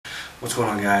What's going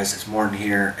on, guys? It's Morton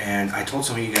here, and I told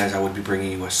some of you guys I would be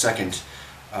bringing you a second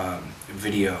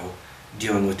video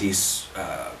dealing with these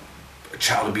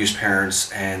child abuse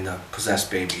parents and the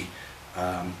possessed baby.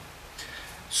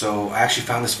 So I actually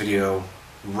found this video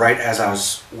right as I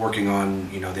was working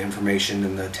on, the information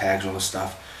and the tags and all the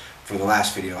stuff for the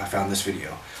last video. I found this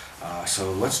video.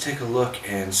 So let's take a look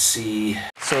and see.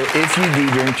 So if you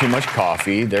do drink too much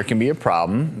coffee, there can be a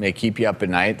problem. It may keep you up at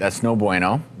night. That's no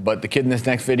bueno. But the kid in this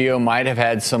next video might have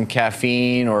had some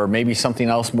caffeine or maybe something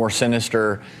else more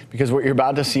sinister, because what you're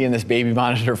about to see in this baby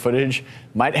monitor footage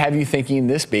might have you thinking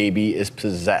this baby is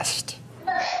possessed.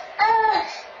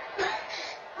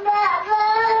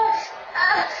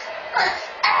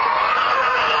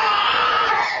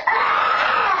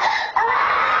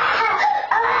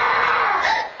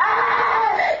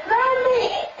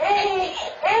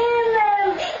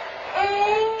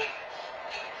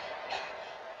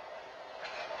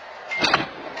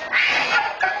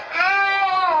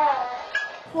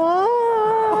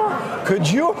 Could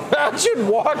you imagine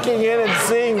walking in and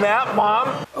seeing that,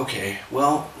 Mom? Okay,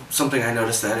 well, something I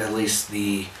noticed that at least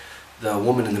the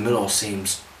woman in the middle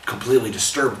seems completely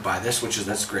disturbed by this,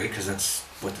 that's great, because that's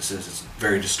what this is. It's a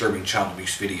very disturbing child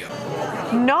abuse video.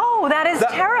 No, that is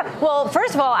terrible. Well,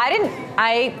 first of all,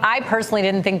 I personally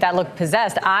didn't think that looked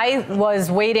possessed. I was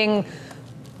waiting.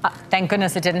 Thank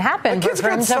goodness it didn't happen. For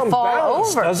him to fall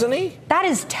over, doesn't he? That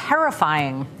is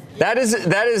terrifying. That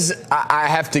is. I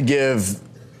have to give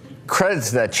credit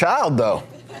to that child, though.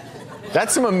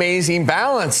 That's some amazing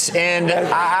balance, and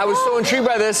I was so intrigued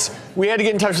by this. We had to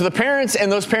get in touch with the parents, and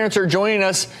those parents are joining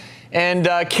us. And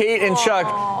Kate and Chuck,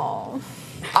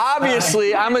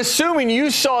 obviously, I'm assuming you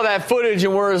saw that footage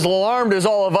and were as alarmed as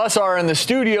all of us are in the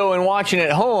studio and watching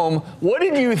at home. What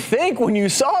did you think when you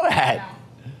saw that?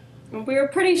 We were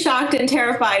pretty shocked and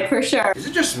terrified, for sure. Is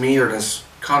it just me, or does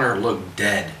Connor look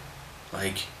dead?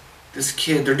 Like, this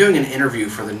kid, they're doing an interview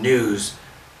for the news.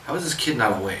 How is this kid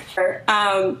not awake?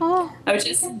 I was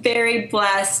just very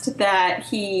blessed that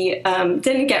he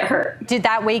didn't get hurt. Did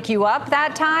that wake you up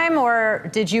that time, or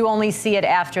did you only see it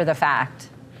after the fact?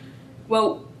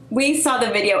 Well, we saw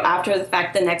the video after the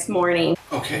fact the next morning.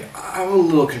 Okay, I'm a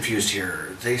little confused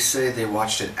here. They say they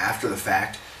watched it after the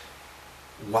fact.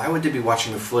 Why would they be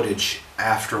watching the footage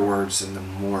afterwards in the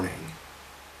morning?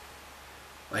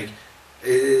 Like,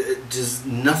 does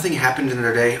nothing happen in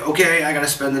their day? Okay, I gotta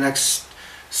spend the next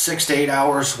 6 to 8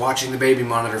 hours watching the baby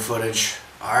monitor footage.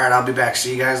 All right, I'll be back.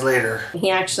 See you guys later.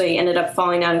 He actually ended up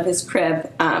falling out of his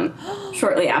crib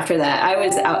shortly after that. I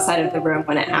was outside of the room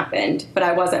when it happened, but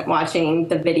I wasn't watching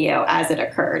the video as it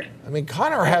occurred. I mean,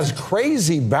 Connor has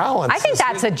crazy balance. I think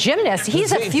that's a gymnast.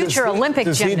 He's a future Olympic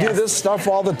gymnast. Does he do this stuff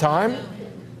all the time?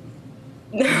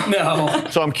 No.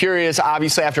 So I'm curious,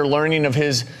 obviously, after learning of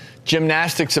his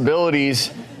gymnastics abilities,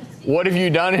 what have you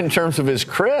done in terms of his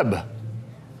crib?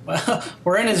 Well,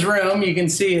 we're in his room. You can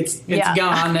see it's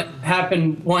gone. It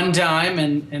happened one time,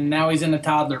 and now he's in a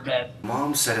toddler bed.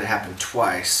 Mom said it happened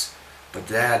twice, but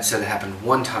Dad said it happened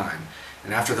one time.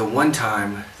 And after the one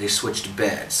time, they switched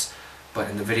beds. But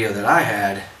in the video that I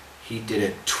had, he did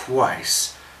it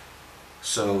twice.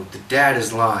 So the dad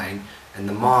is lying, and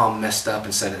the mom messed up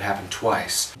and said it happened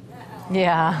twice.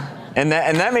 Yeah. And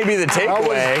that may be the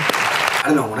takeaway. I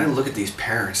don't know, when I look at these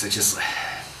parents, it's just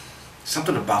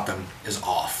something about them is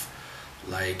off.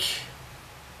 Like,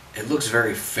 it looks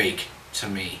very fake to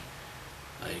me.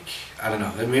 Like, I don't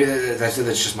know, maybe that's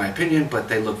just my opinion, but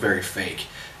they look very fake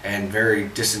and very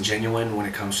disingenuous when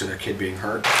it comes to their kid being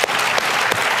hurt.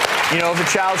 If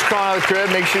a child's crawling out of the crib,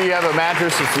 make sure you have a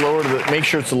mattress that's lower to the, make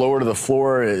sure it's lower to the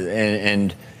floor.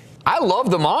 And I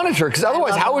love the monitor, because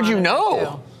otherwise, how would you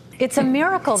know? It's a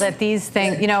miracle that these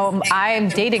things, I'm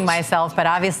dating myself, but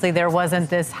obviously there wasn't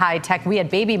this high tech. We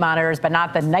had baby monitors, but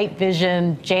not the night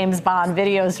vision, James Bond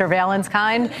video surveillance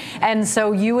kind. And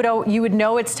so you would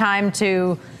know it's time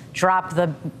to drop the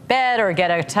bed or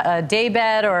get a day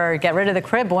bed or get rid of the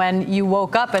crib when you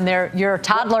woke up and your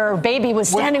toddler or baby was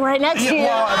standing right next to you.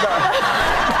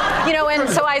 And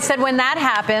so I said, when that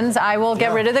happens, I will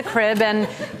get rid of the crib. And,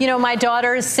 my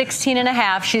daughter is 16 and a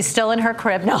half. She's still in her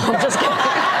crib. No, I'm just kidding.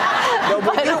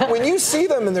 No, when you see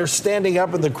them and they're standing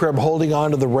up in the crib holding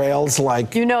onto the rails,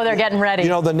 like... they're getting ready.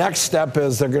 The next step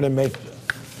is they're going to make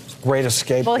great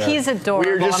escape. Well, he's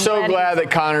adorable. We're just so glad that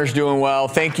Connor's doing well.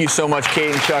 Thank you so much,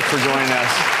 Kate and Chuck, for joining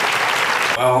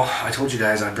us. Well, I told you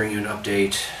guys I'd bring you an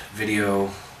update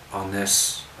video on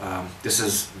this. This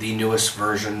is the newest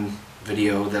version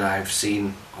video that I've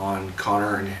seen on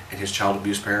Connor and his child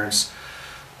abuse parents.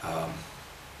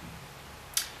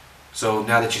 So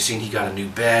now that you've seen he got a new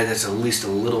bed, that's at least a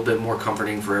little bit more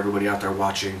comforting for everybody out there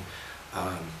watching.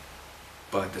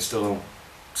 but they still don't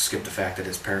skip the fact that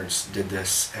his parents did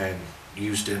this and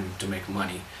used him to make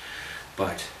money.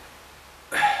 But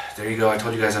there you go. I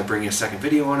told you guys I'd bring you a second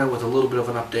video on it with a little bit of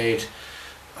an update.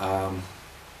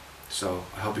 So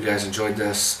I hope you guys enjoyed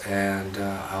this, and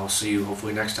I'll see you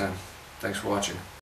hopefully next time. Thanks for watching.